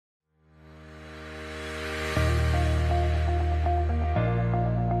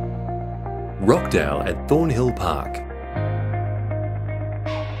Rockdale at Thornhill Park.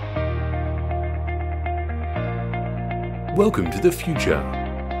 Welcome to the future.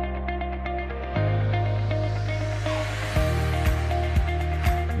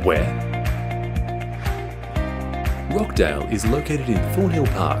 Where? Rockdale is located in Thornhill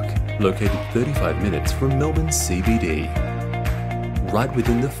Park, located 35 minutes from Melbourne's CBD, right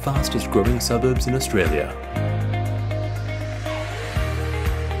within the fastest growing suburbs in Australia.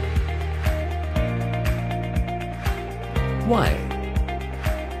 Why?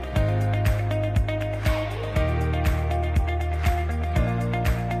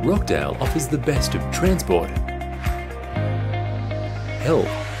 Rockdale offers the best of transport,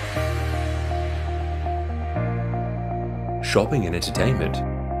 health, shopping and entertainment,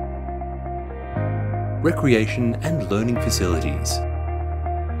 recreation and learning facilities.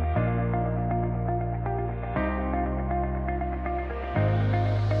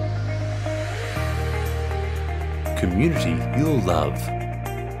 Community you'll love.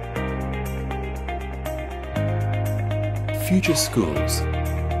 Future schools,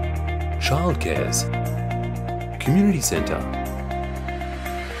 childcares, community centre,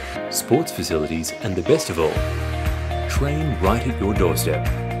 sports facilities, and the best of all, train right at your doorstep.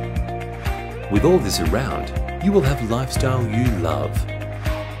 With all this around, you will have lifestyle you love.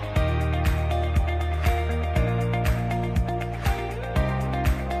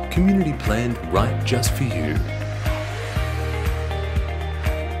 Community planned right just for you.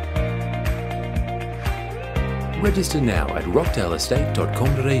 Register now at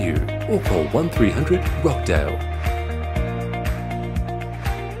rockdaleestate.com.au or call 1300 Rockdale.